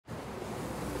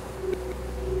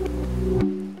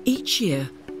Each year,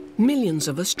 millions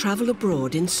of us travel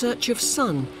abroad in search of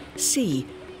sun, sea,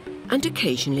 and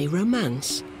occasionally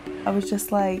romance. I was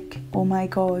just like, oh my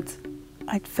God,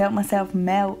 I felt myself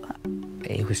melt.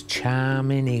 He was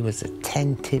charming, he was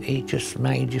attentive, he just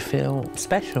made you feel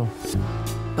special.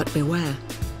 But beware,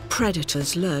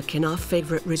 predators lurk in our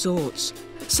favourite resorts.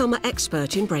 Some are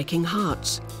expert in breaking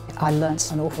hearts. I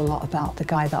learnt an awful lot about the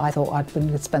guy that I thought I'd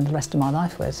spend the rest of my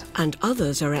life with. And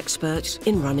others are experts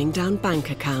in running down bank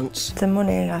accounts. The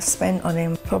money I spent on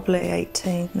him, probably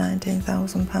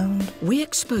 £19,000. We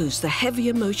expose the heavy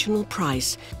emotional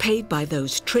price paid by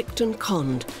those tricked and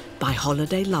conned by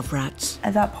holiday love rats.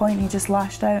 At that point, he just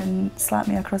lashed out and slapped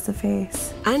me across the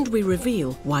face. And we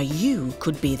reveal why you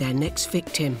could be their next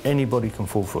victim. Anybody can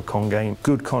fall for a con game.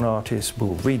 Good con artists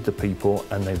will read the people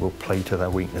and they will play to their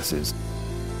weaknesses.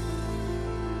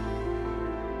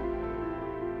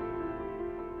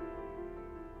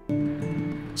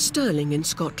 Stirling in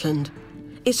Scotland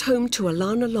is home to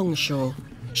Alana Longshaw.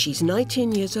 She's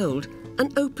 19 years old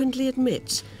and openly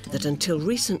admits that until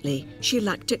recently she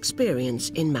lacked experience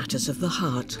in matters of the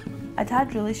heart. I'd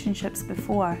had relationships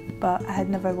before, but I had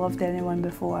never loved anyone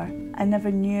before. I never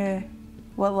knew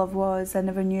what love was. I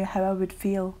never knew how I would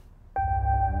feel.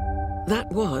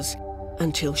 That was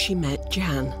until she met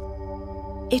Jan.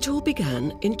 It all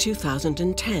began in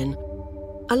 2010.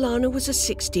 Alana was a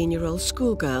 16-year-old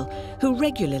schoolgirl who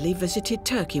regularly visited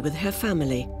Turkey with her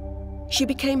family. She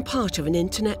became part of an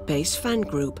internet-based fan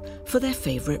group for their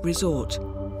favourite resort.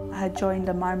 I had joined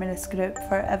a Marmaris group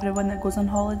for everyone that goes on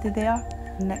holiday there.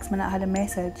 The next minute I had a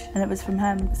message and it was from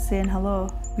him saying hello.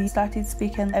 We started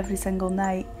speaking every single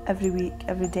night, every week,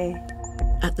 every day.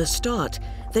 At the start,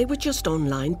 they were just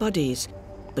online buddies,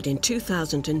 but in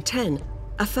 2010,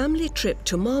 a family trip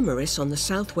to Marmaris on the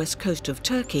southwest coast of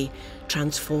Turkey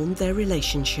transformed their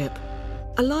relationship.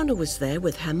 Alana was there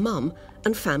with her mum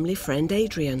and family friend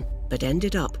Adrian, but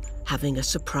ended up having a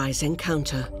surprise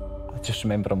encounter. I just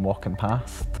remember him walking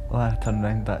past. Well, I turned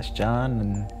round, that's Jan,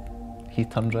 and he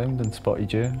turned round and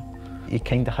spotted you. He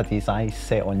kind of had his eyes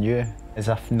set on you, as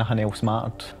if nothing else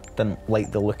mattered. Didn't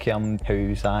like the look of him, how he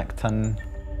was acting.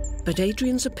 But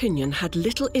Adrian's opinion had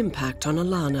little impact on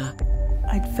Alana.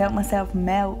 I felt myself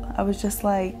melt. I was just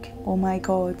like, oh my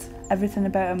God, everything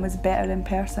about him was better in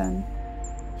person.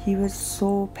 He was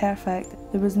so perfect.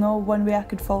 There was no one way I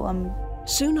could fault him.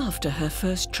 Soon after her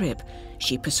first trip,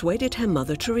 she persuaded her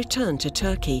mother to return to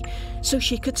Turkey so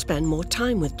she could spend more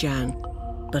time with Jan.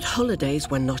 But holidays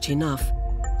were not enough,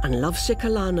 and lovesick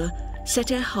Alana set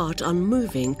her heart on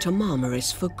moving to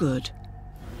Marmaris for good.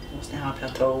 I wasn't happy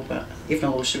at all, but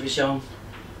even though she was young,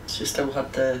 she still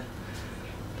had the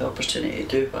opportunity to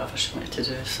do whatever she wanted to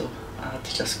do, so I had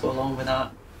to just go along with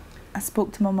that. I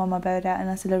spoke to my mum about it and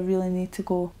I said I really need to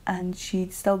go, and she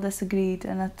still disagreed,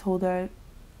 and I told her,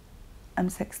 I'm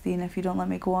 16, if you don't let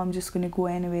me go, I'm just going to go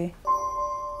anyway.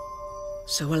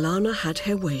 So Alana had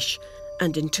her wish,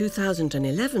 and in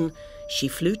 2011 she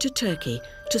flew to Turkey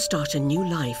to start a new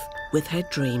life with her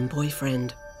dream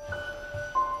boyfriend.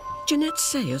 Jeanette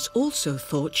Sayers also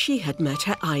thought she had met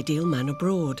her ideal man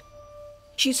abroad.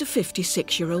 She's a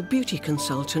 56-year-old beauty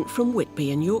consultant from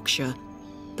Whitby in Yorkshire,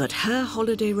 but her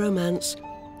holiday romance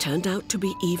turned out to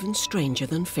be even stranger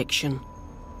than fiction.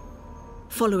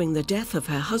 Following the death of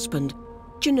her husband,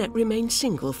 Jeanette remained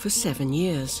single for 7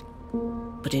 years.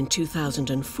 But in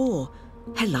 2004,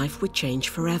 her life would change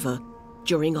forever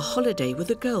during a holiday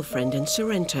with a girlfriend in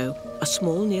Sorrento, a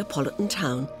small Neapolitan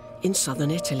town in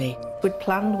southern Italy. We'd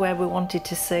planned where we wanted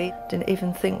to see. Didn't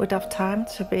even think we'd have time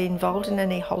to be involved in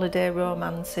any holiday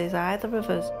romances, either of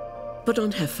us. But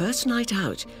on her first night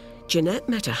out, Jeanette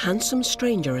met a handsome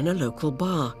stranger in a local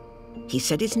bar. He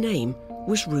said his name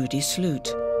was Rudy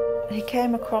Sloot. He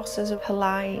came across as a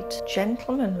polite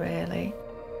gentleman, really.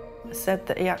 He said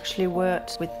that he actually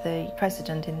worked with the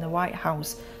president in the White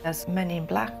House as Men in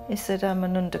Black. He said, I'm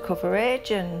an undercover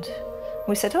agent.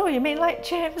 We said, oh, you mean like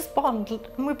James Bond?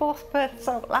 And we both burst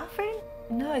out laughing.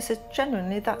 No, he said,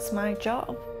 genuinely, that's my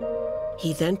job.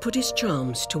 He then put his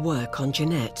charms to work on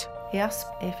Jeanette. He asked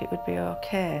if it would be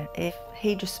okay if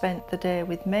he just spent the day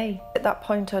with me. At that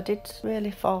point, I did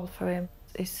really fall for him.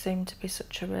 He seemed to be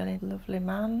such a really lovely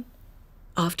man.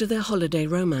 After their holiday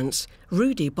romance,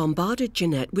 Rudy bombarded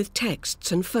Jeanette with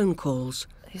texts and phone calls.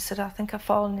 He said, I think I've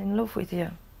fallen in love with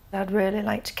you. I'd really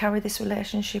like to carry this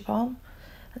relationship on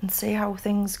and see how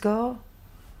things go.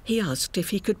 He asked if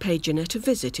he could pay Jeanette a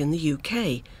visit in the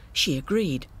UK. She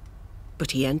agreed,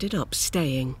 but he ended up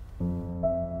staying.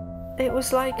 It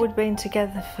was like we'd been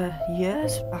together for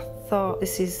years. I thought,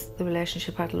 this is the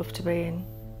relationship I'd love to be in.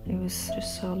 It was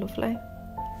just so lovely.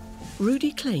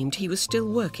 Rudy claimed he was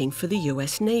still working for the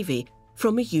US Navy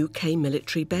from a UK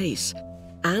military base.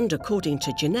 And according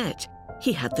to Jeanette,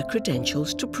 he had the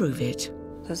credentials to prove it.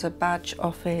 There's a badge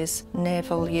off his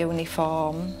naval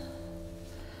uniform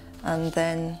and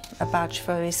then a badge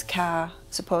for his car,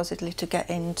 supposedly to get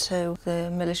into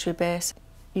the military base.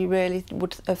 You really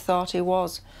would have thought he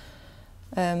was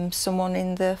someone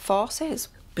in the forces.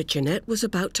 But Jeanette was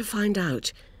about to find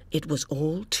out it was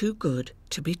all too good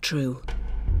to be true.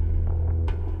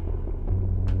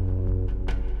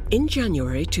 In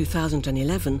January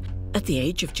 2011, at the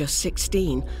age of just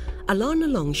 16, Alana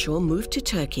Longshaw moved to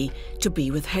Turkey to be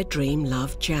with her dream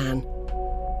love, Jan.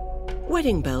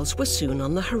 Wedding bells were soon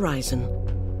on the horizon.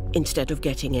 Instead of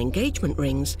getting engagement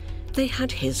rings, they had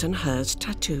his and hers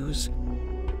tattoos.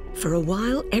 For a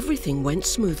while, everything went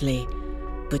smoothly,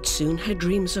 but soon her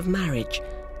dreams of marriage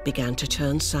began to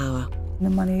turn sour. The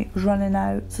money was running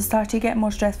out, so it started getting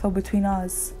more stressful between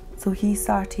us. So he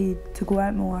started to go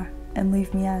out more and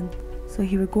leave me in. So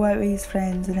he would go out with his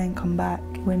friends and then come back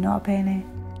with not a penny.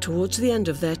 Towards the end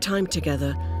of their time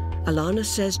together, Alana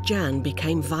says Jan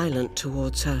became violent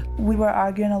towards her. We were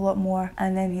arguing a lot more,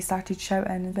 and then he started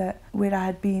shouting about where I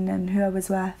had been and who I was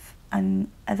with. And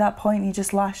at that point he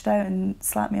just lashed out and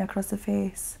slapped me across the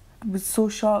face. I was so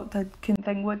shocked I couldn't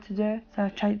think what to do. So I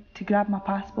tried to grab my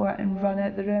passport and run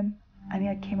out the room. And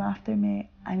he came after me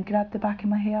and grabbed the back of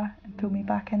my hair and pulled me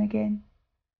back in again.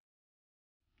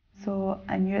 So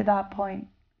I knew at that point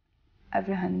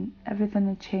everything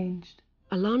had changed.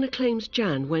 Alana claims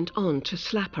Jan went on to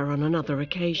slap her on another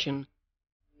occasion.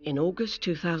 In August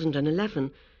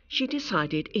 2011, she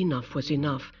decided enough was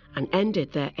enough and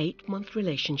ended their 8-month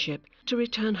relationship to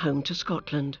return home to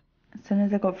Scotland. As soon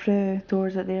as I got through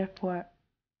doors at the airport,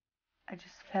 I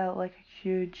just felt like a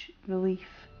huge relief.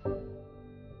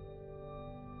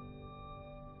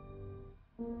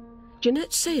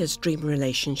 Jeanette Sayers' dream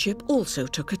relationship also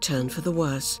took a turn for the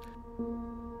worse.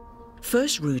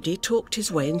 First, Rudy talked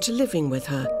his way into living with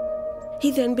her.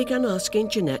 He then began asking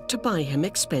Jeanette to buy him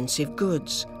expensive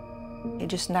goods. He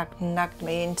just nagged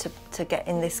me into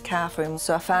getting this car for him,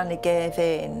 so I finally gave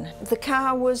in. The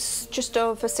car was just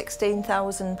over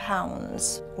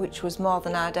 £16,000, which was more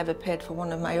than I'd ever paid for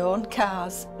one of my own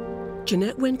cars.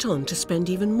 Jeanette went on to spend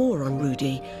even more on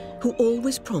Rudy, who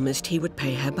always promised he would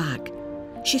pay her back.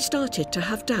 She started to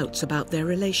have doubts about their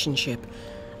relationship,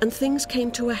 and things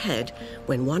came to a head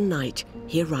when one night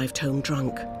he arrived home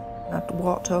drunk. I'd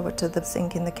walked over to the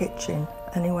sink in the kitchen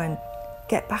and he went,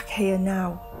 "Get back here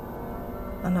now."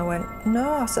 And I went,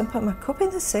 "No," I said, "put my cup in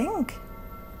the sink."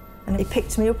 And he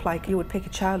picked me up like you would pick a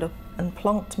child up and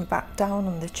plonked me back down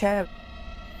on the chair.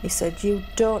 He said, "You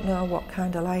don't know what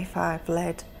kind of life I've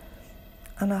led."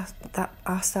 And I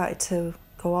started to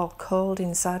go all cold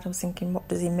inside. I was thinking, what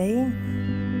does he mean?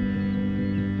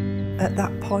 At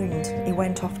that point, he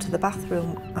went off to the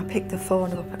bathroom. I picked the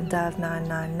phone up and dialed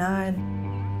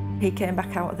 999. He came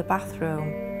back out of the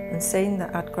bathroom and seen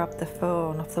that I'd grabbed the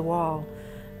phone off the wall,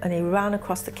 and he ran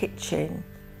across the kitchen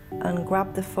and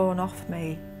grabbed the phone off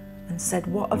me and said,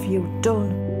 "What have you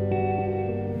done?"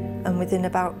 And within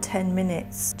about 10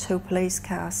 minutes, 2 police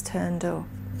cars turned up.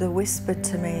 They whispered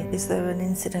to me, "Is there an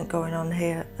incident going on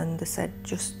here?" And they said,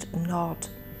 "Just nod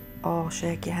or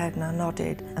shake your head," and I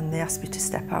nodded, and they asked me to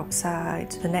step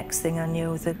outside. The next thing I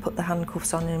knew, they'd put the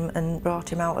handcuffs on him and brought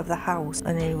him out of the house,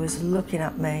 and he was looking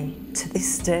at me. To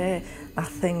this day, I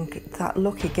think that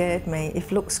look he gave me,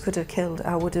 if looks could have killed,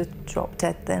 I would have dropped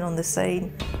dead then on the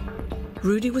scene.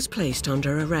 Rudy was placed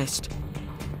under arrest,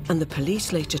 and the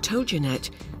police later told Jeanette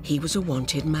he was a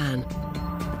wanted man.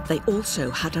 They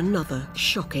also had another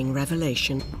shocking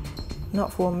revelation.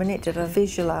 Not for 1 minute did I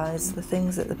visualise the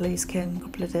things that the police came a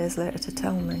couple of days later to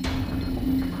tell me.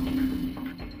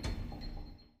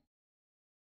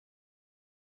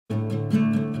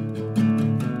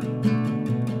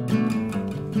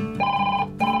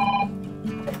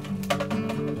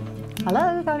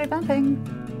 Hello, Valerie Bamping.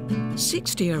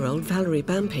 60-year-old Valerie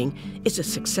Bamping is a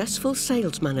successful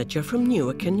sales manager from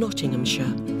Newark in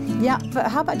Nottinghamshire. Yeah, but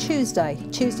how about Tuesday?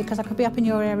 Tuesday, because I could be up in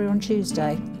your area on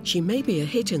Tuesday. She may be a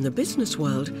hit in the business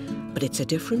world, but it's a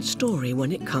different story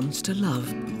when it comes to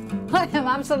love. I am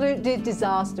absolutely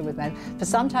disaster with men. For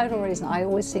some total reason, I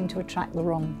always seem to attract the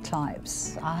wrong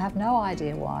types. I have no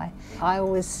idea why. I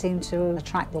always seem to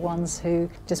attract the ones who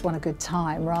just want a good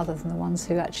time rather than the ones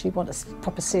who actually want a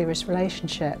proper serious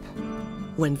relationship.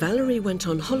 When Valerie went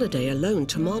on holiday alone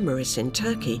to Marmaris in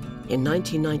Turkey in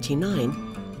 1999,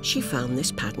 she found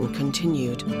this pattern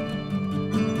continued.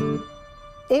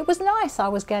 It was nice. I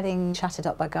was getting chatted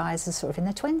up by guys who are sort of in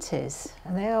their 20s,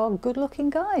 and they are good-looking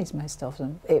guys, most of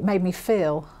them. It made me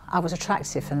feel I was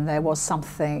attractive, and there was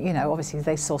something, you know, obviously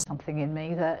they saw something in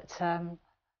me that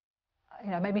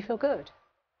made me feel good.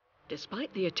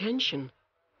 Despite the attention,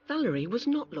 Valerie was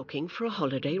not looking for a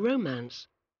holiday romance.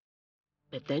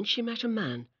 But then she met a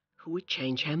man who would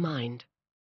change her mind.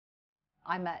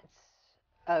 I met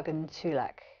Ergun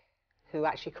Tulek, who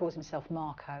actually calls himself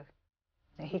Marco.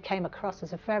 He came across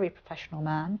as a very professional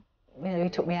man. He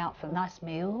took me out for nice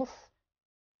meals.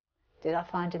 Did I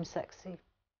find him sexy?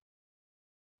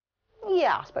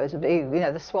 Yeah, I suppose it'd be,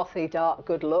 the swathy, dark,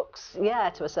 good looks. Yeah,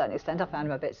 to a certain extent, I found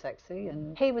him a bit sexy.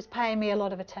 And he was paying me a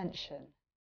lot of attention,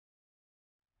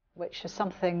 which is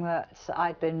something that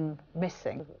I'd been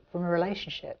missing from a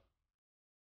relationship.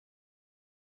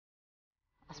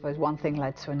 I suppose one thing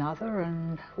led to another,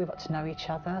 and we got to know each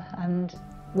other, and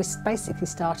we basically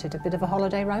started a bit of a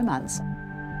holiday romance.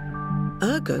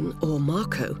 Ergun, or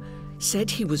Marco, said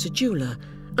he was a jeweller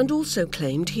and also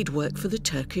claimed he'd worked for the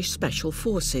Turkish Special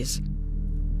Forces.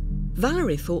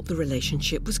 Valerie thought the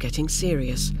relationship was getting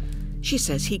serious. She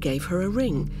says he gave her a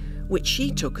ring, which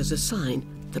she took as a sign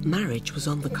that marriage was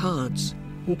on the cards.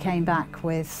 He came back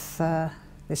with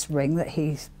this ring that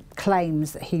he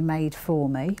claims that he made for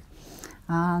me.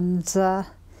 And,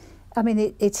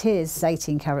 it is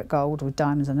 18-karat gold with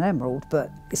diamonds and emerald, but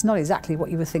it's not exactly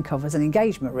what you would think of as an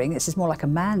engagement ring. It's just more like a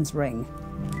man's ring.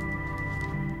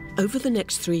 Over the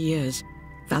next 3 years,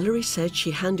 Valerie said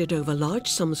she handed over large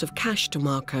sums of cash to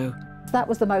Marco. That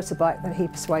was the motorbike that he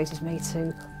persuaded me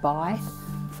to buy,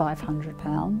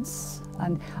 £500.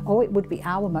 And, it would be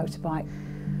our motorbike.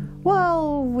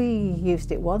 Well, we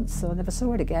used it once, so I never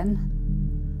saw it again.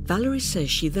 Valerie says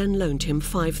she then loaned him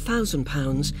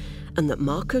 £5,000 and that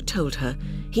Marco told her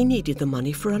he needed the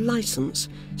money for a licence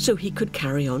so he could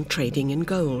carry on trading in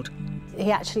gold.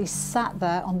 He actually sat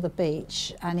there on the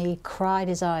beach and he cried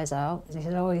his eyes out.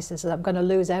 He says, I'm going to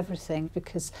lose everything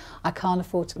because I can't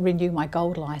afford to renew my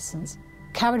gold licence.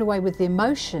 Carried away with the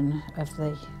emotion of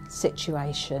the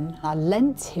situation, I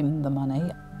lent him the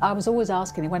money. I was always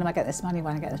asking him, when am I getting this money,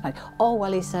 when am I getting this money? Oh,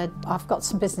 well, he said, I've got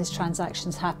some business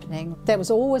transactions happening. There was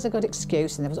always a good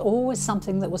excuse and there was always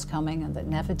something that was coming and that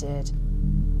never did.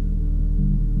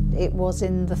 It was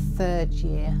in the 3rd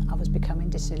year I was becoming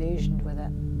disillusioned with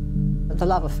it. The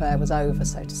love affair was over,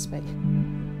 so to speak.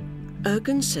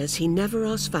 Ergun says he never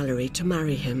asked Valerie to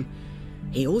marry him.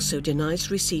 He also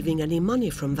denies receiving any money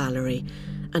from Valerie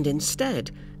and instead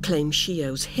claims she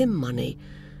owes him money.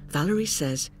 Valerie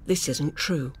says this isn't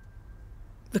true.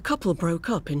 The couple broke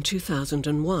up in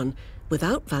 2001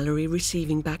 without Valerie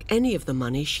receiving back any of the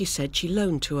money she said she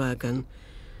loaned to Ergun.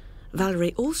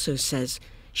 Valerie also says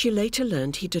she later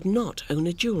learned he did not own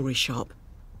a jewellery shop.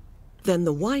 Then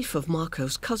the wife of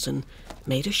Marco's cousin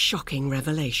made a shocking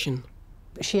revelation.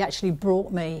 She actually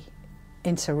brought me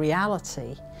into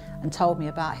reality and told me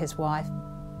about his wife.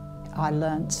 I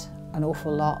learnt an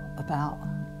awful lot about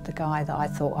the guy that I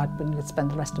thought I'd spend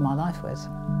the rest of my life with.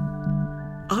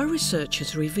 Our research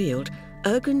has revealed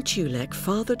Ergun Tulek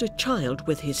fathered a child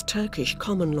with his Turkish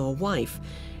common-law wife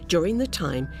during the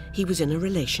time he was in a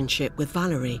relationship with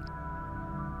Valerie.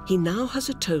 He now has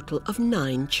a total of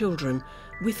 9 children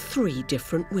with 3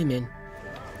 different women.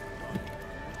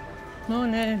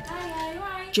 Morning.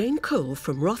 Jane Cole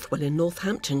from Rothwell in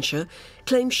Northamptonshire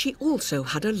claims she also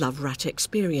had a love rat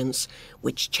experience,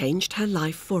 which changed her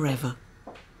life forever.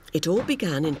 It all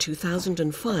began in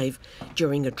 2005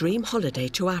 during a dream holiday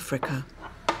to Africa.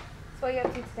 So what are you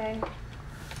up to today?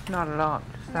 Not a lot.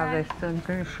 Just have this done,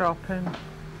 go shopping,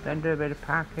 then do a bit of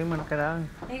packing when I get home.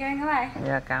 Are you going away?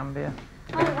 Yeah, Gambia.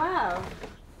 Oh, wow.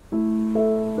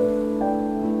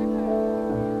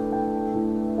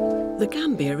 The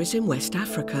Gambia is in West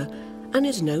Africa and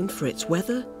is known for its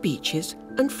weather, beaches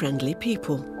and friendly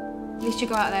people. At least you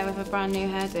go out there with a brand new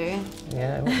hairdo.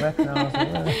 Yeah, I won't recognise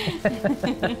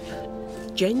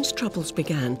it. Jane's troubles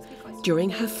began during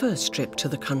her first trip to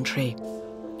the country.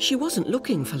 She wasn't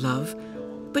looking for love,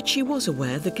 but she was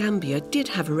aware the Gambia did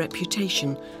have a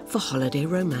reputation for holiday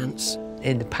romance.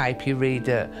 In the paper you read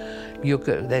that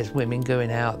there's women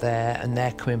going out there and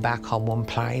they're coming back on one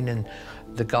plane and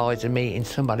the guys are meeting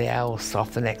somebody else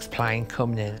off the next plane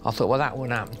coming in. I thought, well, that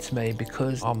wouldn't happen to me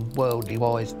because I'm worldly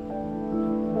wise.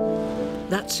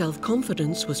 That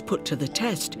self-confidence was put to the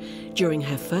test during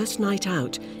her first night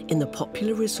out in the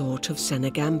popular resort of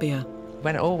Senegambia.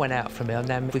 When it all went out for me, and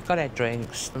then we got our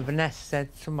drinks, and Vanessa said,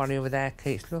 somebody over there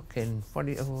keeps looking.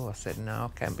 I said, no,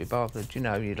 I can't be bothered, you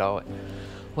like.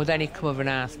 Well, then he come over and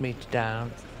asked me to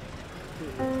dance.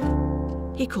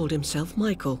 He called himself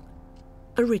Michael.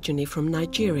 Originally from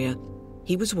Nigeria,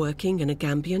 he was working in a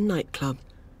Gambian nightclub.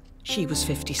 She was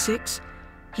 56,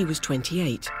 he was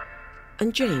 28.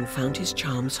 And Jane found his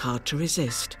charms hard to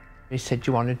resist. He said,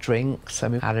 "Do you want a drink?" So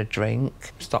we had a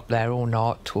drink, stopped there all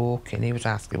night talking. He was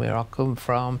asking where I come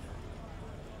from.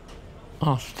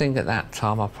 I think at that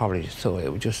time I probably just thought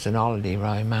it was just an holiday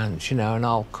romance, you know, and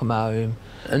I'll come home.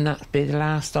 And that'd be the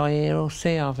last I hear or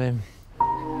see of him.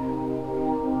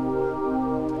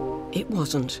 It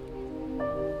wasn't.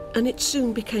 And it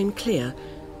soon became clear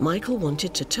Michael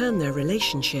wanted to turn their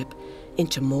relationship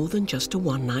into more than just a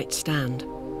one-night stand.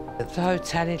 At the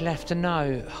hotel, he'd left a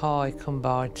note. "Hi, come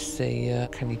by to see you.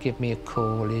 Can you give me a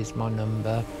call? Here's my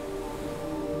number."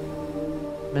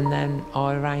 And then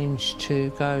I arranged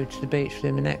to go to the beach with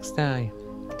him the next day.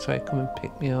 So he'd come and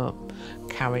pick me up,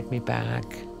 carried me back.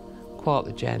 Quite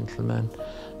the gentleman.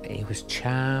 He was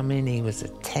charming, he was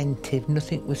attentive,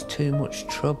 nothing was too much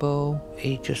trouble.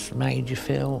 He just made you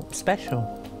feel special.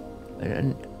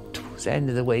 And towards the end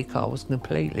of the week, I was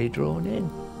completely drawn in.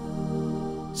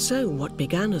 So what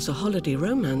began as a holiday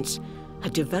romance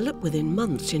had developed within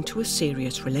months into a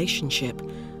serious relationship,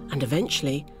 and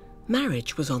eventually,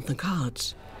 marriage was on the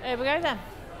cards. Here we go then.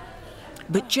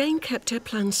 But Jane kept her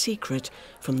plans secret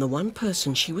from the one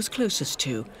person she was closest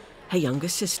to, her younger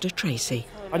sister Tracy.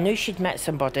 I knew she'd met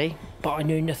somebody, but I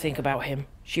knew nothing about him.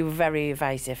 She was very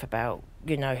evasive about,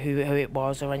 you know, who it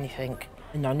was or anything.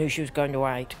 And I knew she was going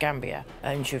away to Gambia,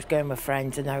 and she was going with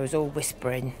friends, and they was all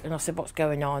whispering. And I said, "What's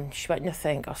going on?" She went,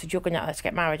 "Nothing." I said, "You're going to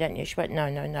get married, aren't you?" She went, "No,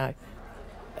 no, no."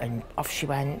 And off she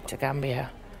went to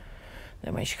Gambia.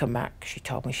 Then when she come back, she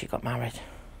told me she got married.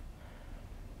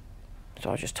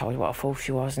 So I just told her what a fool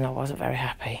she was, and I wasn't very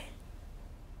happy.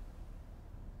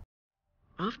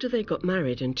 After they got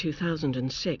married in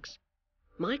 2006,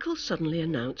 Michael suddenly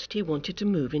announced he wanted to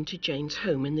move into Jane's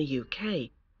home in the UK,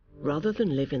 rather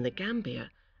than live in the Gambia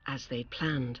as they'd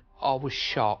planned. I was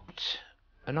shocked,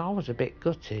 and I was a bit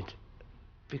gutted,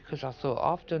 because I thought,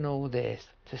 I've done all this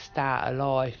to start a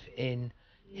life in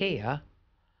here,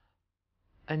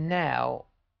 and now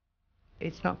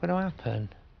it's not going to happen.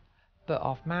 But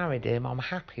I've married him, I'm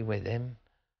happy with him.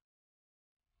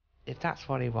 If that's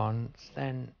what he wants,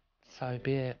 then so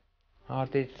be it. I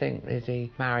did think, is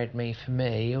he married me for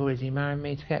me, or is he married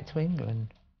me to get to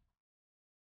England?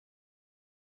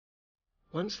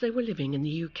 Once they were living in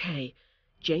the UK,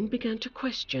 Jane began to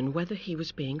question whether he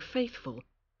was being faithful,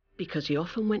 because he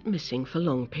often went missing for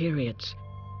long periods.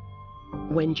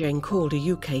 When Jane called a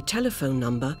UK telephone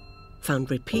number,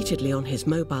 found repeatedly on his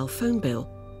mobile phone bill,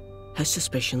 her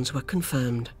suspicions were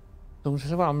confirmed. So I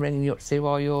said, "Well, I'm ringing you up to see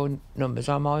why your number's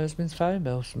on my husband's phone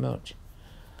bill so much."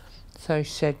 So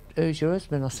she said, "Who's your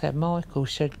husband?" I said, "Michael."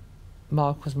 She said,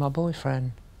 "Michael's my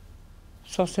boyfriend."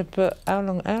 So I said, "But how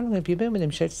long have you been with him?"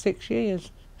 She said, 6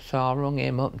 years. So I rung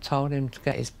him up and told him to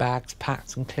get his bags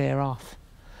packed and clear off.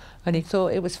 And he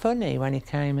thought it was funny when he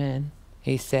came in.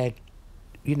 He said,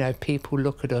 "You know, people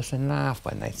look at us and laugh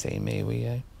when they see me with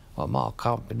you." Well, my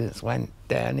confidence went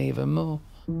down even more.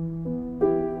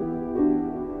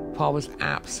 I was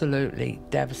absolutely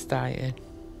devastated.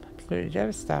 Absolutely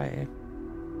devastated.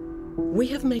 We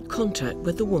have made contact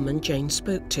with the woman Jane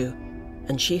spoke to,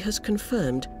 and she has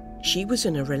confirmed she was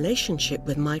in a relationship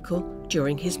with Michael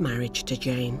during his marriage to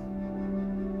Jane.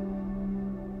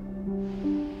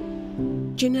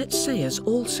 Jeanette Sayers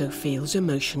also feels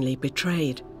emotionally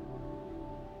betrayed.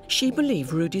 She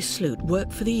believed Rudy Sloot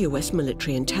worked for the US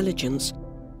military intelligence,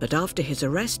 but after his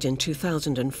arrest in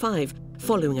 2005,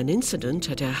 following an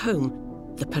incident at her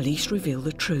home, the police revealed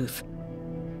the truth.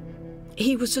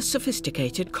 He was a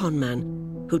sophisticated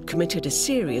conman who'd committed a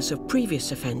series of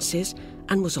previous offences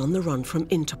and was on the run from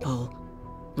Interpol.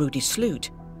 Rudy Sloot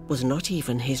was not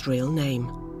even his real name.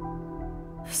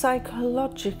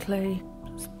 Psychologically,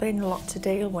 it's been a lot to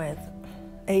deal with.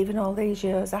 Even all these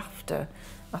years after,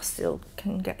 I still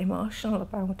can get emotional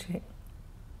about it.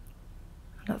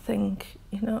 And I think,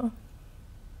 you know,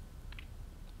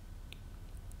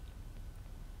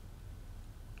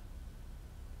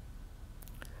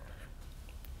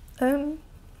 I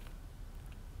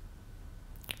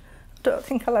don't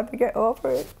think I'll ever get over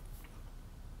it.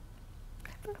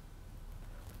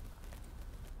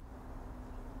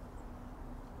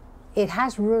 It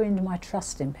has ruined my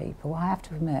trust in people, I have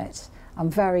to admit. I'm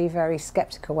very, very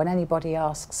sceptical when anybody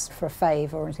asks for a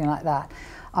favour or anything like that.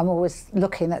 I'm always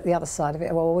looking at the other side of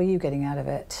it. Well, what are you getting out of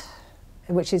it?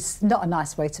 Which is not a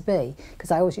nice way to be, because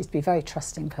I always used to be a very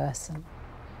trusting person.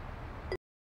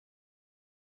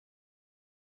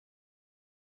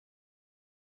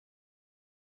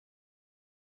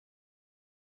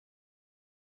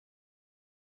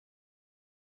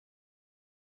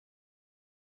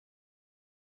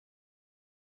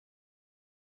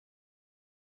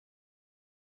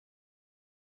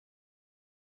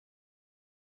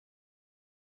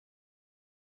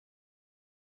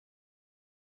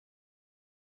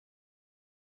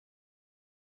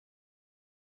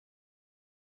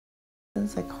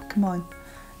 It's like, oh, come on,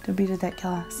 don't be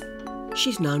ridiculous.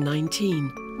 She's now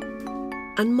 19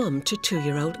 and mum to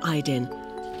 2-year-old Aydin,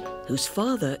 whose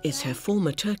father is her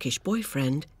former Turkish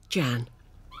boyfriend, Can.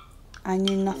 I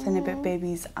knew nothing about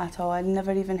babies at all. I'd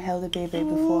never even held a baby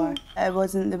before. It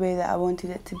wasn't the way that I wanted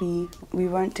it to be. We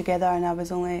weren't together and I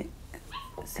was only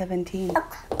 17.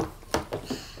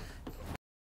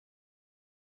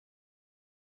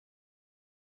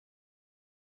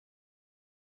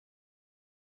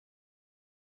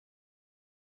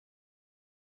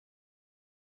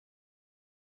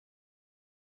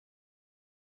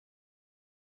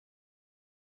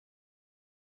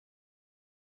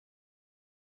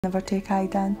 Never take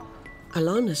Aydin.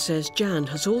 Alana says Can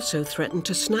has also threatened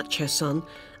to snatch her son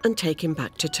and take him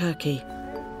back to Turkey.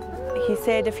 He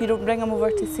said, if you don't bring him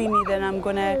over to see me, then I'm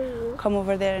going to come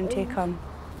over there and take him.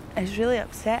 It's really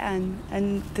upsetting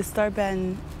and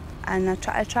disturbing, and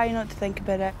I try not to think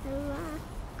about it.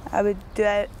 I would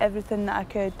do everything that I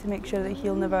could to make sure that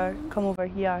he'll never come over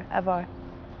here, ever.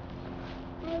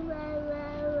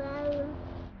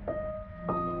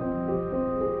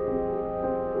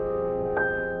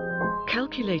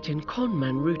 Calculating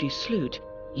conman Rudy Sloot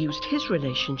used his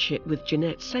relationship with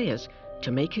Jeanette Sayers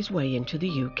to make his way into the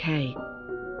UK.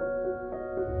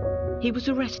 He was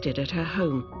arrested at her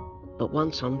home, but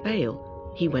once on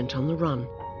bail, he went on the run.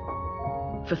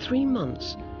 For 3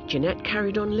 months, Jeanette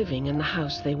carried on living in the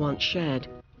house they once shared,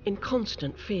 in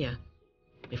constant fear,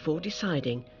 before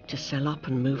deciding to sell up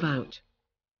and move out.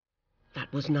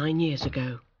 That was 9 years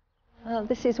ago.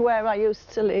 This is where I used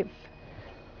to live.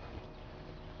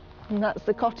 And that's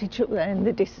the cottage up there in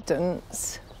the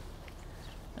distance,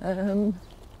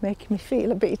 making me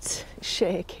feel a bit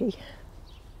shaky.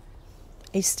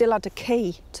 He still had a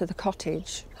key to the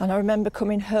cottage, and I remember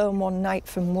coming home one night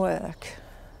from work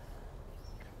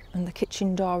and the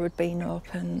kitchen door had been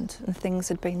opened and things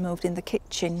had been moved in the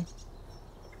kitchen.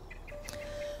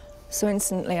 So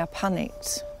instantly I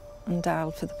panicked and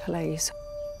dialed for the police.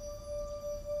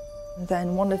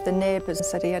 Then one of the neighbours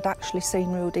said he had actually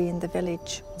seen Rudy in the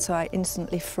village, so I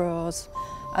instantly froze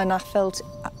and I felt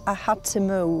I had to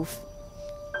move.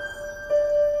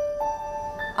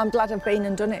 I'm glad I've been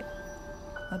and done it.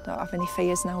 I don't have any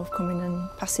fears now of coming and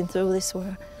passing through this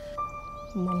way.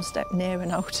 I'm one step nearer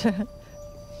now to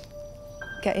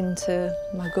getting to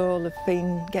my goal of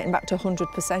getting back to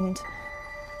 100%.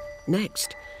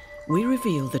 Next, we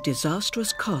reveal the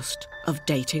disastrous cost of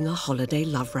dating a holiday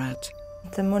love rat.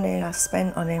 The money I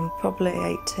spent on him, probably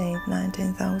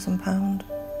 £19,000,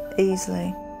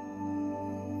 easily.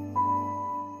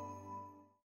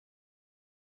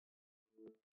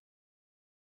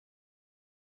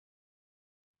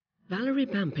 Valerie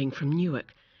Bamping from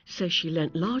Newark says she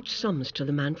lent large sums to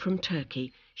the man from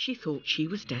Turkey she thought she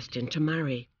was destined to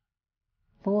marry.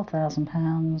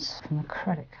 £4,000 from a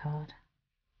credit card.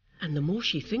 And the more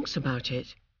she thinks about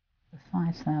it,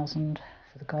 £5,000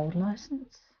 for the gold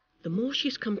licence. the more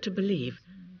she's come to believe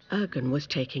Ergun was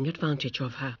taking advantage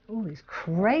of her. All these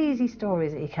crazy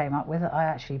stories that he came up with that I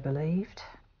actually believed.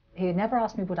 He never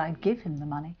asked me would I give him the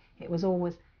money. It was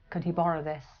always, could he borrow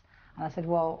this? And I said,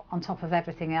 well, on top of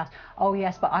everything else, oh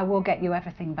yes, but I will get you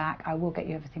everything back. I will get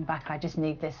you everything back. I just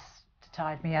need this to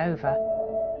tide me over.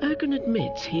 Ergun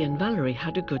admits he and Valerie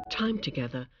had a good time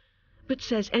together, but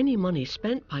says any money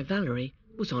spent by Valerie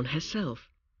was on herself.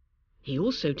 He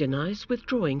also denies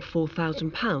withdrawing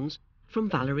 £4,000 from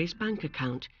Valerie's bank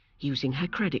account using her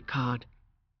credit card.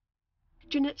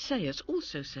 Jeanette Sayers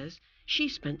also says she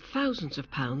spent thousands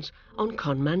of pounds on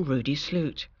conman Rudy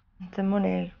Sloot. The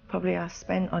money probably I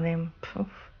spent on him,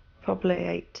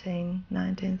 probably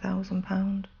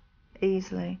 £19,000,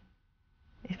 easily,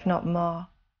 if not more.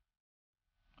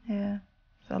 Yeah,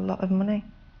 it's a lot of money.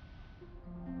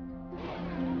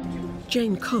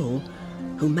 Jane Cole,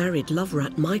 who married love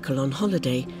rat Michael on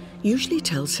holiday, usually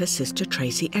tells her sister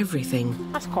Tracy everything.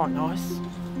 That's quite nice.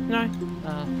 No?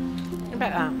 No.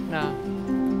 About that? No.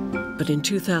 But in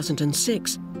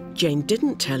 2006, Jane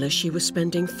didn't tell her she was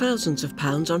spending thousands of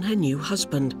pounds on her new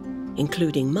husband,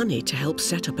 including money to help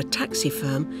set up a taxi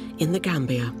firm in the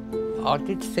Gambia. I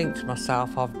did think to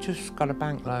myself, I've just got a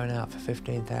bank loan out for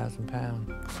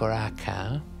 £15,000 for our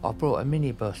car. I brought a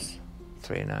minibus,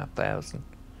 £3,500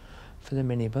 for the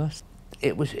minibus.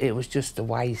 It was just a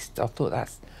waste. I thought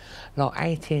that's like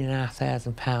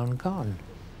 £18,500 gone.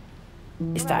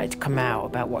 It started to come out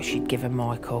about what she'd given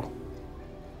Michael,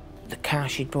 the car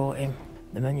she'd bought him,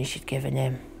 the money she'd given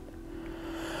him.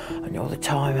 And all the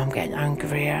time I'm getting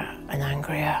angrier and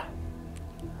angrier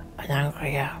and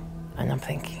angrier. And I'm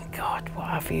thinking, God, what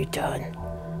have you done?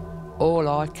 All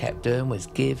I kept doing was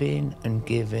giving and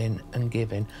giving and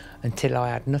giving until I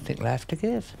had nothing left to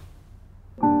give.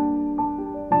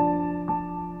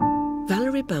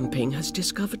 Valerie Bamping has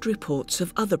discovered reports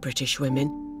of other British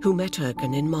women who met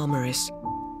Ergun in Marmaris.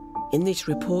 In these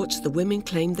reports, the women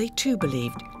claimed they too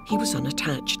believed he was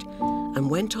unattached and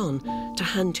went on to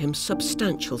hand him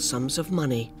substantial sums of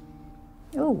money.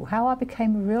 Oh, how I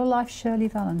became a real-life Shirley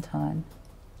Valentine.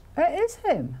 It is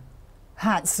him.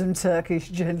 Handsome Turkish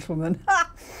gentleman.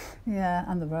 Yeah,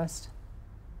 and the rest.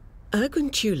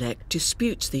 Ergun Tulek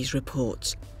disputes these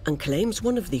reports and claims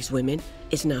one of these women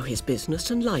is now his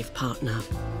business and life partner.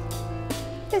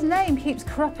 His name keeps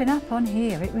cropping up on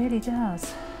here, it really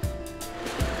does.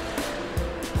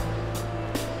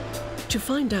 To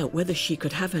find out whether she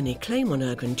could have any claim on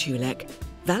Ergun Tulek,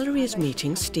 Valerie is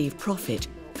meeting Steve Profit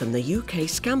from the UK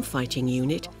scam fighting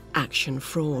unit Action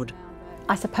Fraud.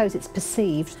 I suppose it's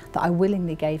perceived that I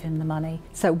willingly gave him the money.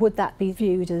 So would that be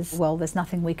viewed as, well, there's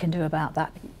nothing we can do about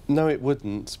that? No, it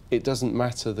wouldn't. It doesn't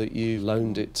matter that you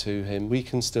loaned it to him. We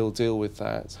can still deal with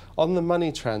that. On the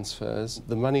money transfers,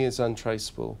 the money is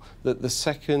untraceable. That the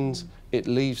second it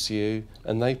leaves you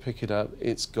and they pick it up,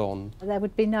 it's gone. There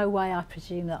would be no way, I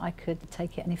presume, that I could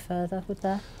take it any further, would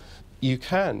there? You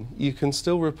can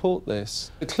still report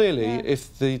this. Clearly,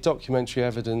 if the documentary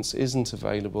evidence isn't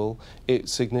available, it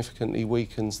significantly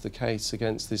weakens the case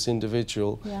against this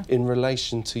individual in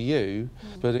relation to you,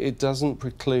 but it doesn't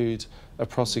preclude a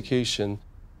prosecution.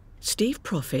 Steve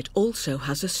Profit also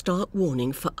has a stark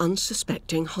warning for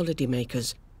unsuspecting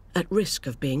holidaymakers at risk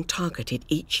of being targeted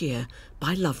each year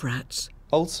by love rats.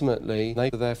 Ultimately, they're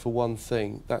there for one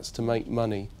thing, that's to make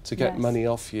money, to get money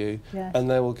off you, and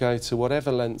they will go to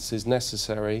whatever lengths is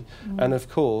necessary. And of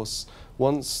course,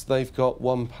 once they've got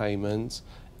one payment,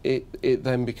 it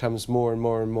then becomes more and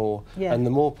more and more. And the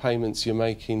more payments you're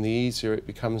making, the easier it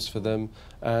becomes for them.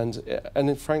 And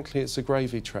frankly, it's a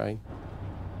gravy train.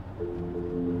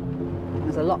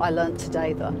 There's a lot I learnt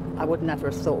today that I would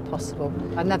never have thought possible.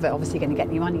 I'm never obviously going to get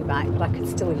any money back, but I could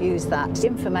still use that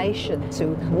information to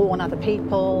warn other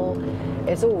people.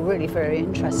 It's all really very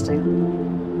interesting.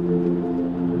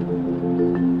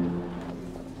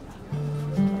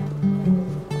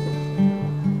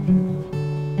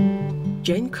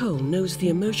 Jane Cole knows the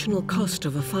emotional cost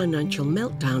of a financial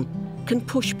meltdown can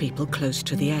push people close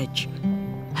to the edge.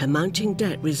 Her mounting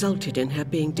debt resulted in her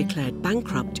being declared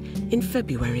bankrupt in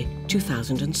February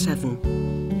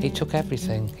 2007. He took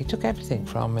everything. He took everything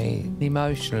from me.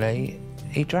 Emotionally,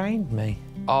 he drained me.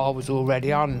 I was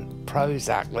already on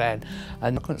Prozac then,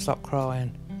 and I couldn't stop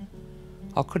crying.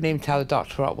 I couldn't even tell the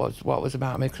doctor what was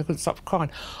about me because I couldn't stop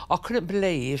crying. I couldn't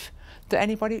believe that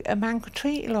a man could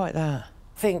treat you like that.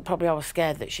 I think probably I was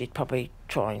scared that she'd probably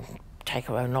try and take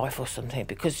her own life or something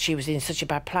because she was in such a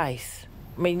bad place.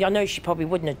 I mean, I know she probably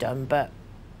wouldn't have done, but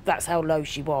that's how low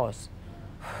she was.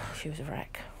 She was a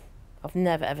wreck. I've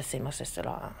never, ever seen my sister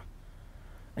like that.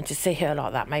 And to see her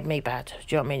like that made me bad. Do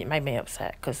you know what I mean? It made me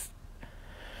upset, because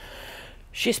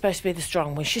she's supposed to be the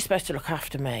strong one. She's supposed to look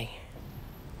after me.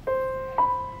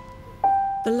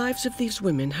 The lives of these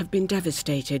women have been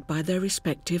devastated by their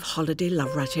respective holiday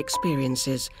love rat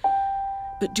experiences.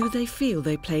 But do they feel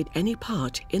they played any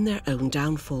part in their own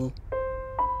downfall?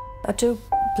 I do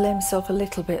blame myself a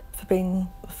little bit for being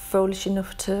foolish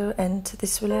enough to end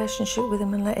this relationship with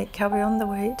him and let it carry on the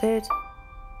way it did.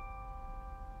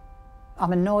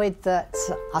 I'm annoyed that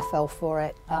I fell for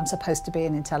it. I'm supposed to be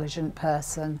an intelligent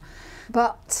person.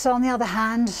 But on the other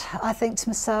hand, I think to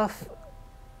myself,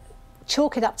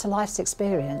 chalk it up to life's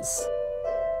experience.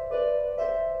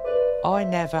 I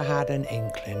never had an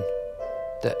inkling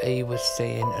that he was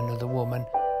seeing another woman.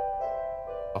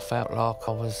 I felt like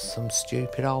I was some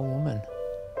stupid old woman.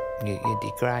 You're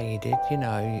degraded, you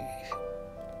know.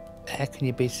 How can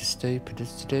you be so stupid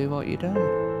as to do what you done?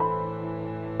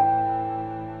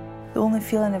 The only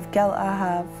feeling of guilt I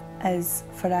have is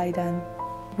for Aidan.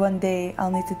 One day I'll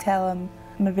need to tell him,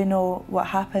 maybe know what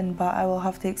happened, but I will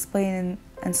have to explain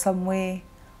in some way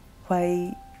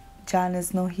why Jan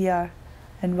is not here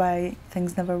and why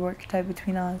things never worked out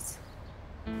between us.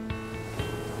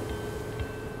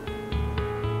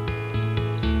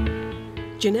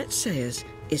 Jeanette Sayers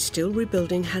is still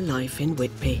rebuilding her life in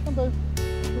Whitby.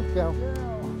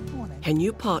 Her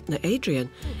new partner, Adrian,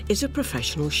 is a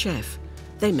professional chef.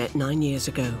 They met 9 years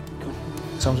ago.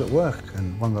 So I was at work,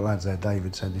 and one of the lads there,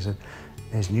 David, he said,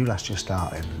 "There's new lass just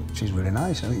started. She's really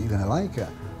nice. I think you're going to like her."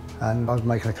 And I was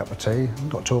making a cup of tea,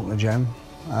 got talking to Jem,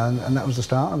 and that was the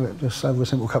start of it, just over a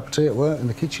simple cup of tea at work in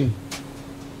the kitchen.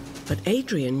 But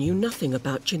Adrian knew nothing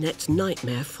about Jeanette's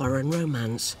nightmare foreign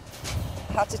romance.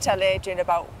 I had to tell Adrian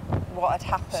about what had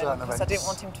happened because I didn't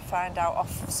want him to find out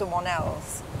off someone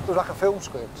else. It was like a film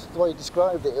script. The way you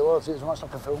described it, it was much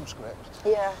like a film script.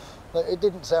 Yeah. But it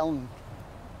didn't sound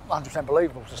 100%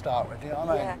 believable to start with, you know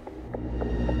what I mean?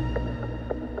 Yeah.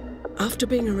 After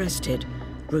being arrested,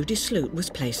 Rudy Sloot was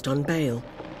placed on bail.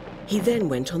 He then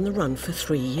went on the run for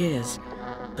 3 years,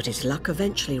 but his luck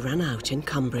eventually ran out in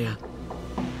Cumbria.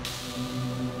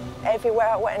 Everywhere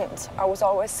I went, I was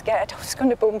always scared I was going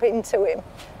to bump into him.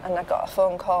 And I got a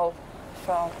phone call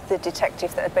from the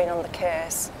detective that had been on the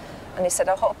case, and he said,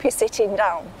 I hope you're sitting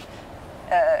down.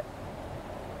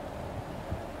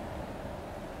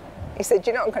 He said,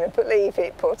 you're not going to believe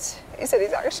it, but he said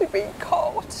he's actually been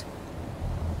caught.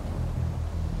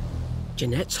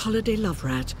 Jeanette's holiday love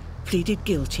rat pleaded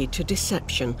guilty to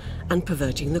deception and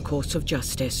perverting the course of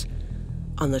justice.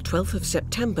 On the 12th of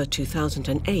September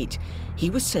 2008,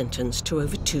 he was sentenced to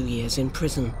over 2 years in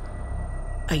prison.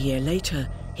 A year later,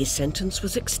 his sentence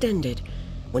was extended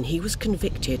when he was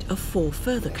convicted of 4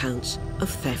 further counts of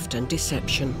theft and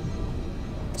deception.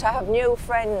 To have new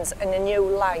friends and a new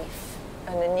life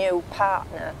and a new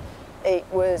partner, it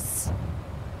was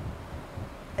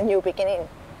a new beginning.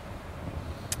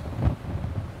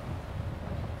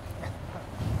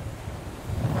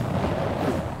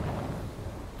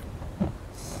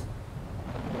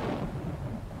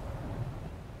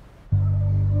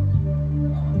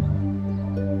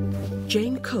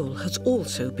 Jane Cole has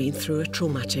also been through a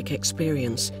traumatic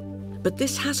experience, but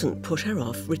this hasn't put her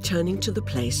off returning to the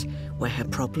place where her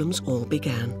problems all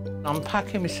began. I'm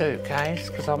packing my suitcase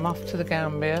because I'm off to the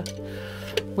Gambia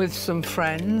with some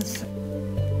friends.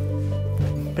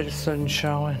 Bit of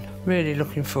sunshine, really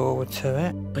looking forward to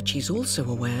it. But she's also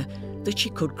aware that she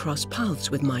could cross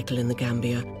paths with Michael in the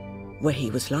Gambia, where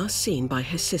he was last seen by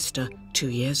her sister 2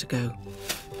 years ago.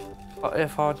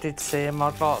 If I did see him,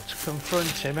 I'd like to confront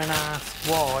him and ask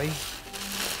why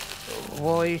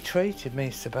he treated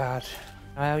me so bad.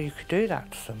 How you could do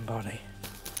that to somebody.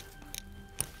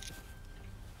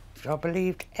 I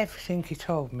believed everything he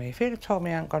told me. If he'd have told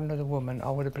me I hadn't got another woman, I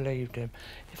would have believed him.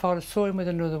 If I'd have saw him with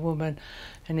another woman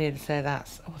and he'd have said,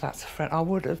 that's a friend, I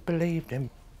would have believed him.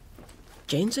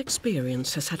 Jane's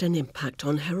experience has had an impact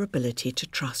on her ability to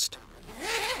trust.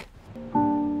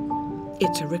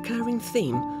 It's a recurring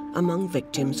theme among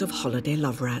victims of holiday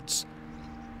love rats.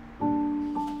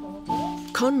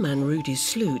 Conman Rudy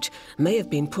Sloot may have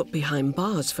been put behind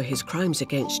bars for his crimes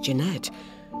against Jeanette,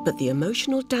 but the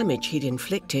emotional damage he'd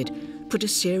inflicted put a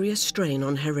serious strain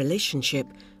on her relationship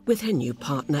with her new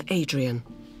partner, Adrian.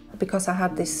 Because I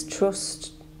had this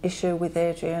trust issue with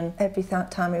Adrian, every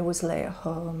time he was late at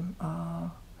home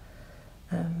or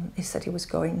he said he was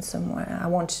going somewhere, I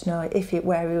wanted to know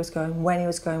where he was going, when he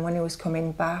was going, when he was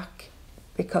coming back,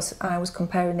 because I was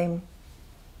comparing him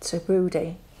to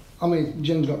Rudy. I mean,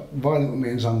 Jen's got violent with me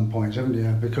in some points, haven't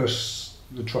you? Because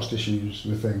the trust issues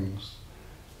with things.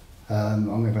 I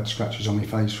mean, I've had scratches on my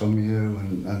face from you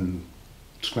and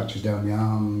scratches down my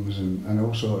arms and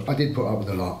all sorts. I did put up with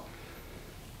a lot.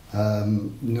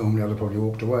 Normally I'd have probably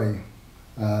walked away.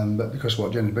 But because of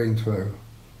what Jen had been through,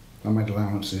 I made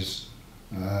allowances.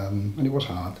 And it was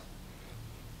hard.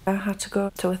 I had to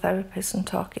go to a therapist and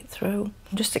talk it through,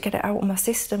 just to get it out of my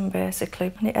system,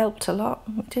 basically. And it helped a lot.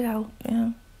 It did help,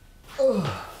 yeah.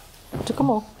 Oh. So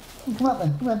come on. Come on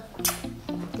then, come on.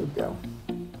 Good girl.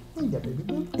 Yeah, baby.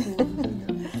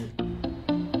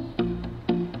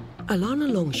 Alana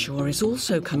Longshaw is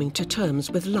also coming to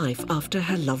terms with life after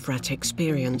her love rat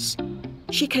experience.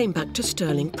 She came back to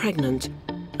Stirling pregnant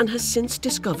and has since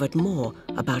discovered more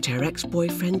about her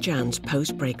ex-boyfriend Jan's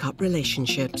post-breakup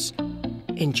relationships.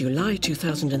 In July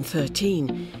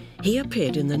 2013, he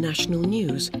appeared in the national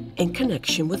news in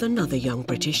connection with another young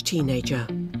British teenager.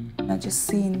 I just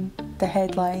seen the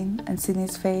headline and seen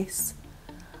his face,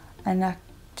 and I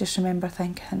just remember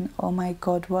thinking, oh my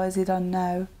God, what has he done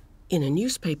now? In a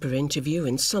newspaper interview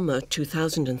in summer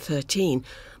 2013,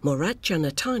 Murat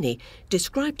Janatani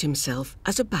described himself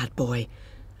as a bad boy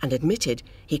and admitted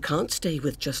he can't stay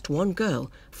with just one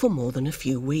girl for more than a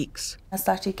few weeks. I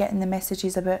started getting the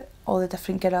messages about all the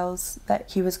different girls that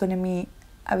he was going to meet.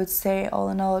 I would say, all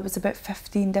in all, it was about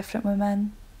 15 different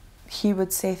women. He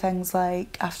would say things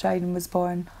like, after Aiden was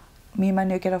born, me and my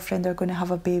new girlfriend are going to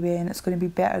have a baby and it's going to be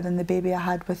better than the baby I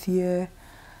had with you.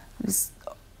 It was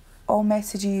all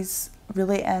messages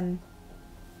relating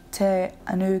to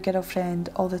a new girlfriend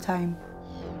all the time.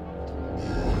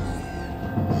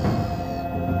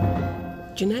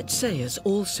 Jeanette Sayers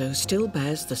also still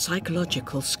bears the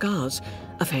psychological scars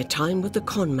of her time with the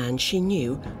con man she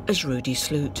knew as Rudy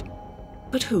Sloot.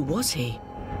 But who was he?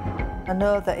 I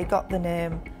know that he got the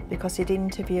name because he'd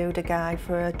interviewed a guy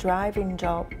for a driving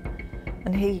job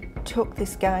and he took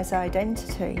this guy's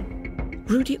identity.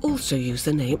 Rudy also used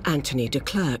the name Anthony de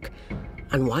Klerk,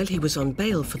 and while he was on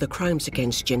bail for the crimes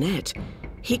against Jeanette,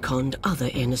 he conned other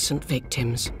innocent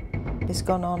victims. He's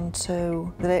gone on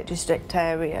to the Lake District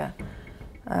area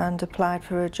and applied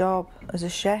for a job as a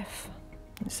chef.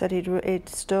 He said he'd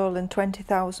stolen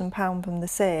 £20,000 from the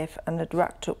safe and had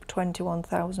racked up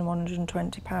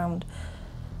 £21,120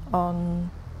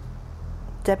 on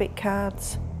debit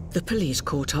cards. The police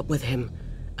caught up with him,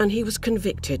 and he was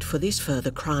convicted for these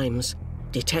further crimes.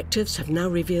 Detectives have now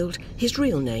revealed his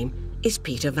real name is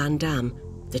Peter Van Dam,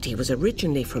 that he was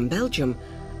originally from Belgium,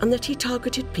 and that he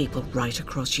targeted people right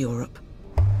across Europe.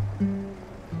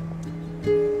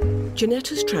 Jeanette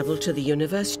has travelled to the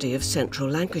University of Central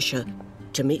Lancashire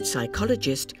to meet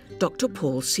psychologist Dr.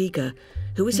 Paul Seeger,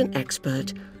 who is an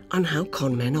expert on how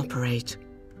con men operate.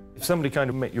 If somebody kind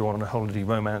of met you on a holiday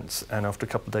romance and after a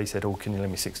couple of days said, oh, can you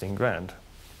lend me 16 grand?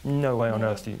 No way on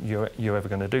earth you're ever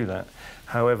going to do that.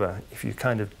 However, if you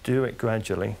kind of do it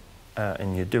gradually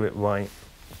and you do it right,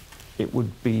 it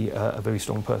would be a very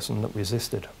strong person that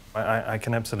resisted. I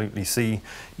can absolutely see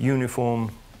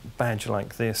uniform, badge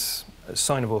like this, a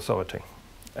sign of authority.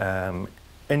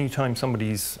 Anytime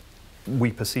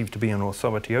we perceive to be an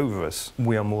authority over us,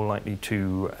 we are more likely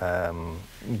to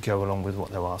go along with what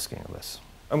they're asking of us.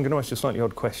 I'm going to ask you a slightly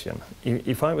odd question.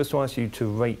 If I was to ask you to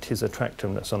rate his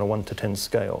attractiveness on a 1 to 10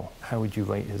 scale, how would you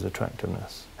rate his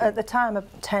attractiveness? At the time, a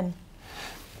 10.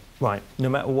 Right. No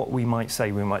matter what we might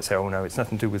say, oh no, it's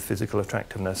nothing to do with physical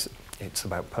attractiveness, it's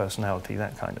about personality,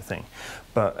 that kind of thing.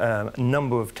 But a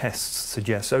number of tests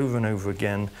suggest over and over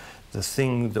again the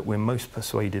thing that we're most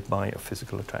persuaded by of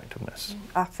physical attractiveness.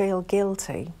 I feel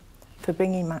guilty for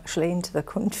bringing him actually into the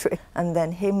country and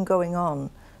then him going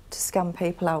on to scam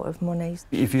people out of money.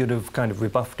 If you'd have kind of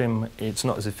rebuffed him, it's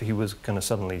not as if he was going to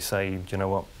suddenly say, do you know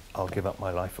what, I'll give up my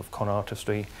life of con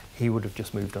artistry. He would have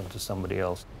just moved on to somebody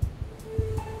else.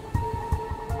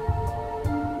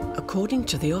 According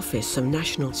to the Office of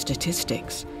National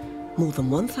Statistics, more than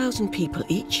 1,000 people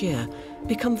each year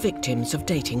become victims of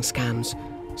dating scams,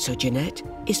 so Jeanette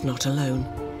is not alone.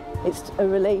 It's a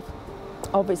relief,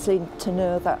 obviously, to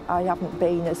know that I haven't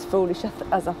been as foolish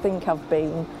as I think I've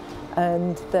been,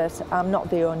 and that I'm not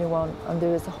the only one, and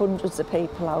there's hundreds of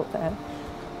people out there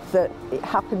that it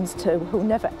happens to who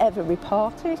never ever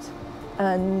report it,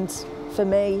 and for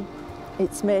me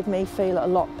it's made me feel a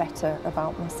lot better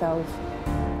about myself.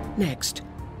 Next,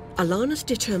 Alana's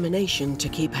determination to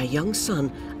keep her young son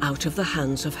out of the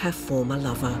hands of her former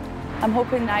lover. I'm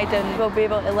hoping Aiden will be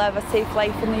able to live a safe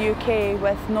life in the UK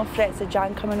with no threats of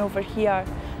Jan coming over here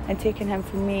and taking him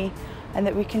from me, and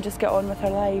that we can just get on with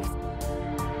our lives.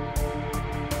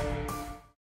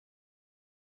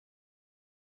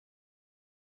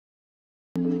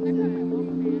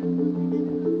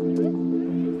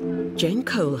 Jane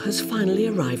Cole has finally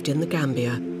arrived in the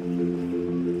Gambia.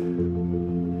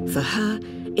 For her,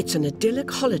 it's an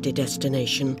idyllic holiday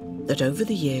destination that over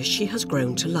the years she has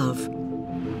grown to love.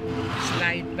 It's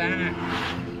laid back,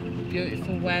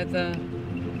 beautiful weather,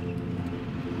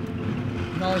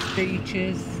 nice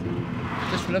beaches,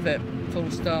 just love it, full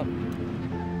stop.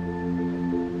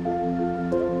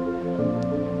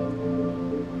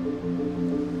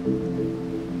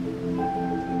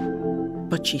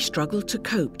 But she struggled to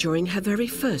cope during her very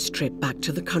first trip back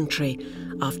to the country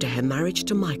after her marriage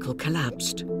to Michael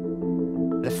collapsed.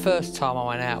 The first time I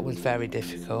went out was very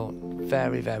difficult,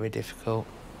 very, very difficult.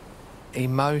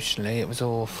 Emotionally, it was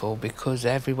awful because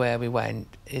everywhere we went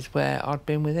is where I'd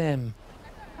been with him.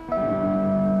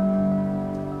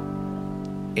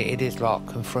 It is like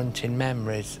confronting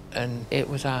memories, and it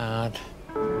was hard.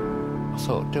 I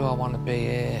thought, do I want to be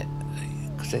here?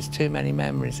 Because there's too many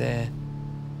memories here.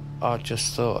 I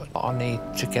just thought, I need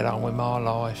to get on with my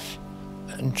life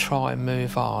and try and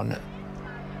move on.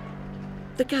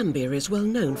 The Gambia is well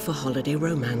known for holiday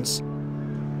romance.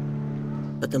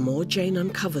 But the more Jane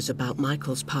uncovers about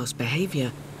Michael's past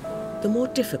behaviour, the more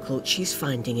difficult she's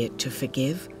finding it to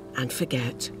forgive and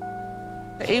forget.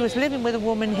 He was living with a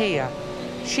woman here.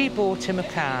 She bought him a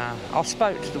car. I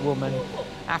spoke to the woman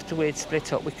after we'd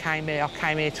split up. I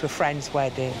came here to a friend's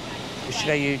wedding. Should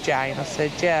I you, Jane? I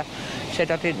said, yeah. She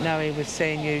said, I didn't know he was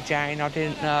seeing you, Jane. I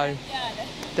didn't know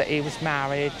that he was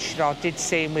married. She said, I did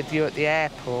see him with you at the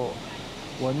airport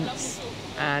once,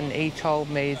 and he told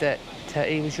me that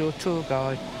he was your tour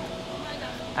guide.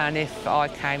 And if I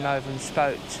came over and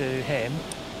spoke to him,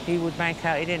 he would make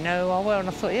out he didn't know who I were. And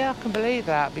I thought, yeah, I can believe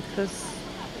that, because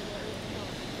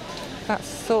that's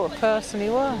the sort of person he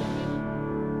was.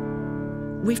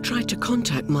 We've tried to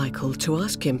contact Michael to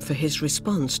ask him for his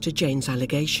response to Jane's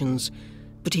allegations,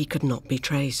 but he could not be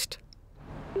traced.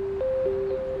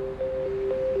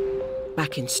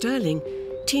 Back in Stirling,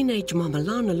 teenage mum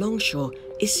Alana Longshaw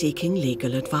is seeking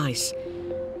legal advice.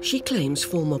 She claims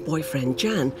former boyfriend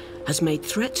Jan has made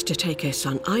threats to take her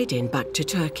son Aydin back to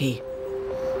Turkey.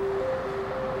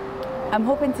 I'm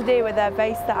hoping today with the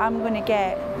advice that I'm going to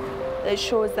get, that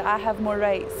shows that I have more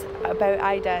rights about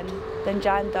Aiden than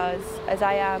Jan does, as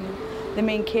I am the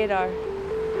main carer.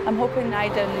 I'm hoping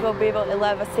Aiden will be able to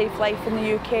live a safe life in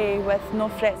the UK with no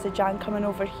threats of Jan coming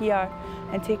over here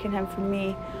and taking him from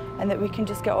me, and that we can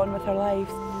just get on with our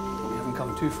lives. We haven't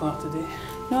come too far today.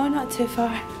 No, not too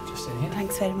far. Just in here.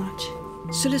 Thanks very much.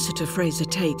 Solicitor Fraser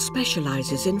Tate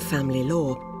specialises in family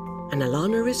law, and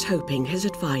Alana is hoping his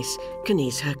advice can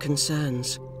ease her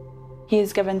concerns. He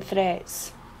has given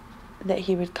threats that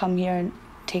he would come here and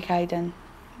take Aiden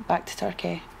back to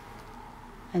Turkey,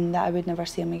 and that I would never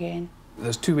see him again.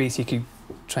 There's two ways you could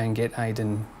try and get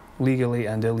Aiden, legally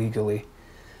and illegally.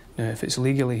 Now, if it's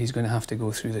legally, he's going to have to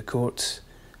go through the courts,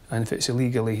 and if it's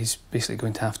illegally, he's basically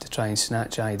going to have to try and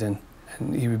snatch Aiden,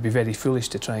 and he would be very foolish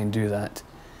to try and do that,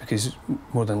 because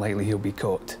more than likely he'll be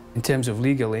caught. In terms of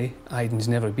legally, Aiden's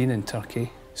never been in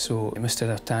Turkey, so Mr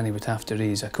Artani would have to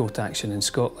raise a court action in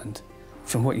Scotland.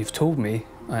 From what you've told me,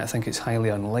 I think it's highly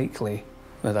unlikely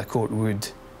that a court would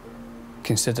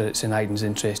consider it's in Aiden's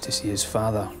interest to see his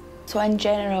father. So in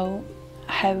general,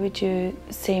 how would you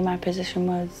say my position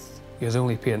was? You're the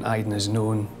only parent Aiden has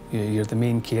known. You're the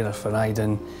main carer for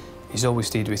Aiden. He's always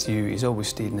stayed with you. He's always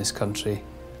stayed in this country.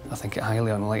 I think it's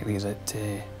highly unlikely that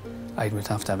Aiden would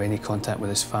have to have any contact with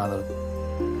his father.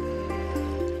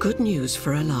 Good news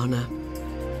for Alana.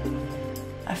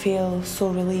 I feel so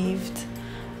relieved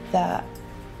that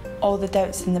all the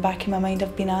doubts in the back of my mind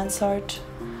have been answered,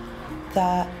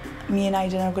 that me and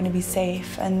Aiden are going to be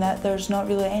safe, and that there's not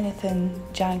really anything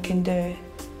Jan can do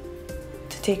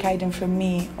to take Aiden from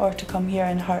me or to come here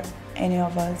and hurt any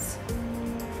of us.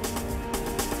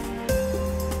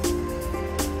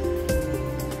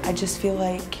 I just feel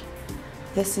like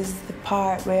this is the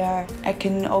part where it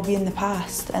can all be in the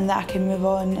past, and that I can move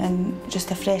on and just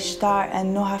a fresh start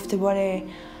and not have to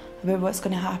worry about what's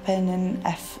going to happen and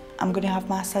if I'm going to have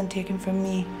my son taken from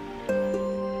me.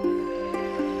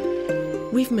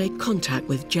 We've made contact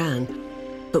with Jan,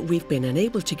 but we've been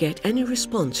unable to get any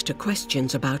response to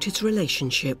questions about his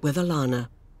relationship with Alana.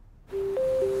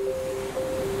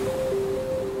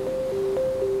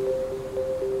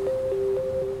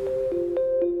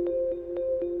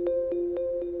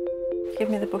 Give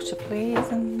me the butter, please,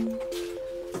 and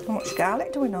how much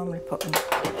garlic do we normally put in?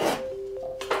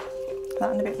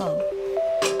 That and a bit more.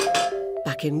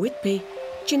 Back in Whitby,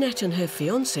 Jeanette and her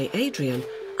fiancé Adrian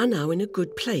are now in a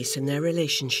good place in their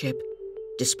relationship,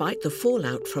 despite the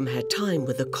fallout from her time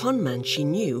with the con man she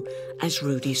knew as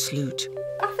Rudy Sloot.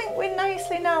 I think we're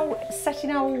nicely now set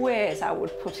in our ways, I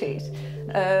would put it.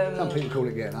 Some people call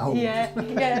it getting old. Yeah,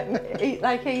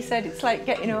 like he said, it's like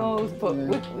getting old, but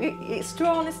it's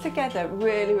drawn us together,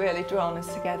 really, really drawn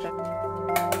us together.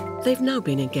 They've now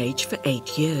been engaged for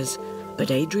 8 years, but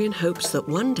Adrian hopes that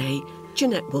one day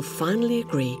Jeanette will finally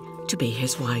agree to be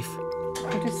his wife.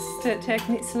 I'm just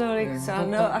taking it slowly, so I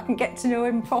know I can get to know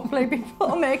him properly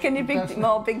before I make any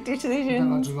more big decisions. I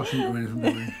don't like to rush into anything,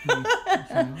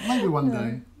 really. Maybe one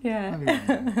day. Yeah. Maybe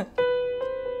one day.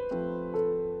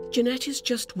 Jeanette is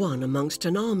just one amongst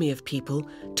an army of people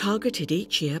targeted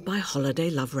each year by holiday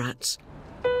love rats.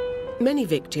 Many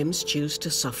victims choose to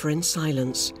suffer in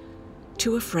silence,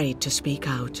 too afraid to speak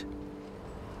out.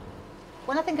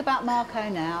 When I think about Marco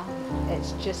now,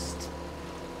 it's just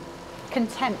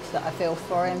contempt that I feel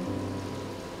for him.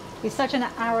 He's such an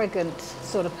arrogant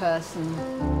sort of person.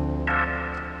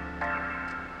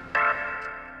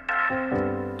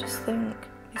 Just think,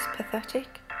 he's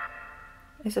pathetic.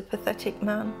 He's a pathetic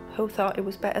man who thought he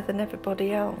was better than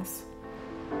everybody else.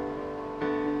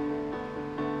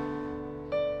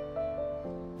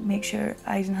 Make sure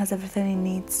Aiden has everything he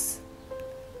needs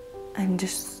and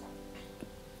just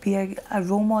be a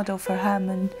role model for him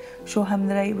and show him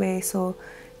the right way so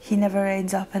he never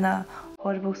ends up in a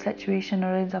horrible situation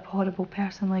or ends up a horrible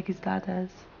person like his dad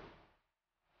is.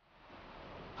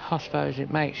 I suppose it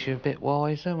makes you a bit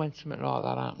wiser when something like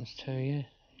that happens to you.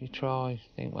 You try,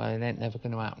 think, well, it ain't never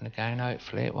going to happen again,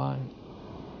 hopefully it won't.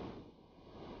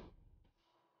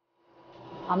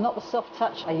 I'm not the soft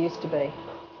touch I used to be,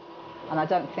 and I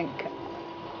don't think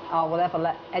I will ever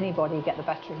let anybody get the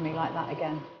better of me like that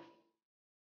again.